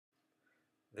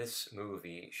This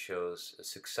movie shows a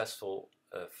successful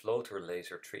floater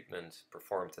laser treatment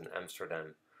performed in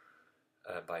Amsterdam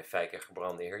by Feike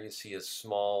Gerbrandy. Here you see a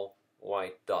small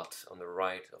white dot on the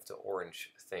right of the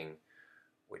orange thing,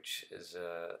 which is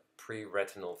a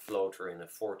preretinal floater in a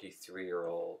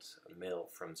 43-year-old male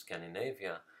from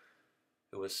Scandinavia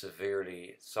who was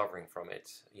severely suffering from it.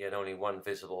 He had only one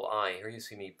visible eye. Here you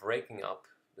see me breaking up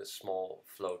the small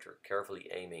floater, carefully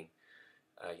aiming.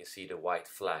 You see the white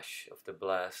flash of the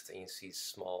blast, and you see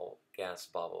small gas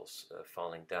bubbles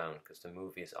falling down because the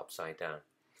movie is upside down.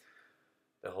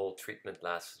 The whole treatment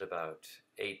lasted about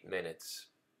 8 minutes,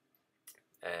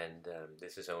 and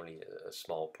this is only a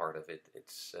small part of it.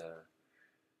 It's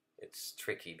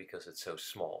tricky because it's so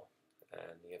small,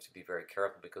 and you have to be very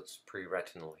careful because it's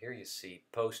pre-retinal. Here you see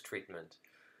post-treatment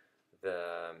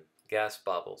the gas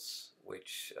bubbles,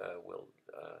 which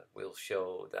will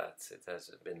show that it has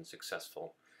been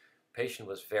successful. The patient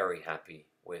was very happy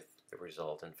with the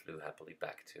result and flew happily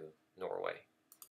back to Norway.